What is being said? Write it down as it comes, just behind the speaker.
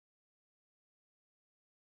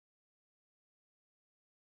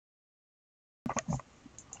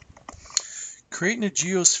Creating a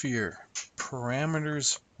GeoSphere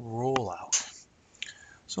parameters rollout.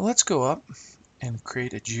 So let's go up and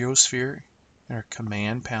create a GeoSphere in our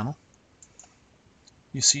command panel.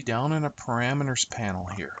 You see down in a parameters panel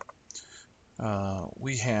here,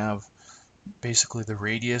 we have basically the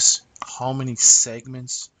radius, how many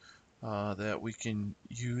segments that we can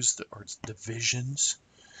use, or divisions,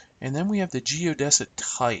 and then we have the geodesic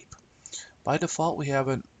type. By default, we have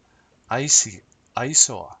an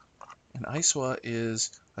ISOA. An ISOA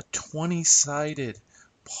is a 20-sided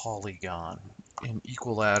polygon in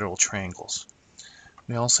equilateral triangles.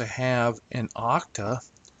 We also have an octa,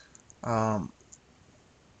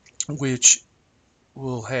 which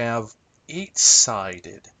will have an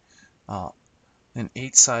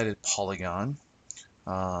 8-sided polygon.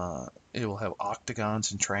 It will have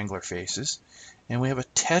octagons and triangular faces. And we have a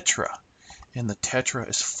tetra, and the tetra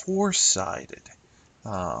is 4-sided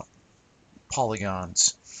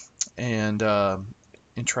polygons and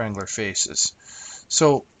in triangular faces.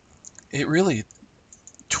 So it really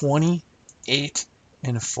 20, 8,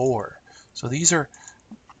 and 4. So these are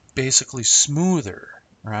basically smoother,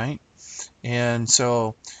 right? And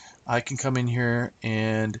so I can come in here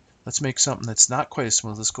and let's make something that's not quite as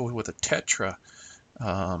smooth. Let's go with a tetra.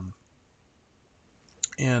 And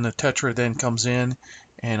a tetra then comes in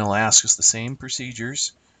and it'll ask us the same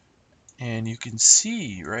procedures. And you can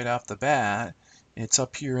see right off the bat, it's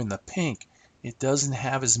up here in the pink. It doesn't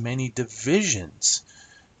have as many divisions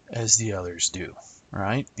as the others do,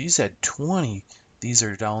 right? These had 20. These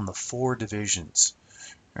are down to 4 divisions,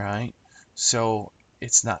 right? So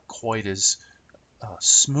it's not quite as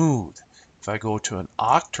smooth. If I go to an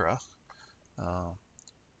octa, and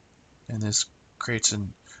this creates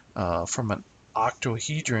an from an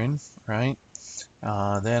octahedron, right?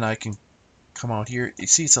 Then I can come out here. You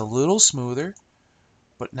see it's a little smoother,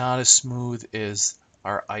 but not as smooth as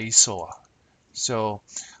our ISOA. So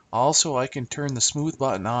also I can turn the smooth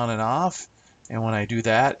button on and off, and when I do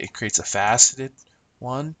that, it creates a faceted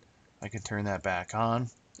one. I can turn that back on.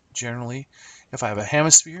 Generally, if I have a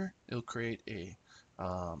hemisphere, it'll create a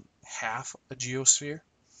half a geosphere,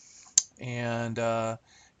 and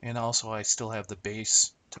also I still have the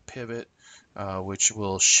base to pivot, which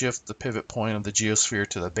will shift the pivot point of the geosphere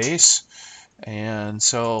to the base. And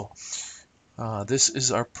so this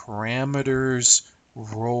is our parameters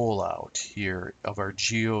rollout here of our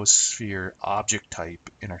GeoSphere object type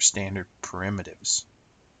in our standard primitives.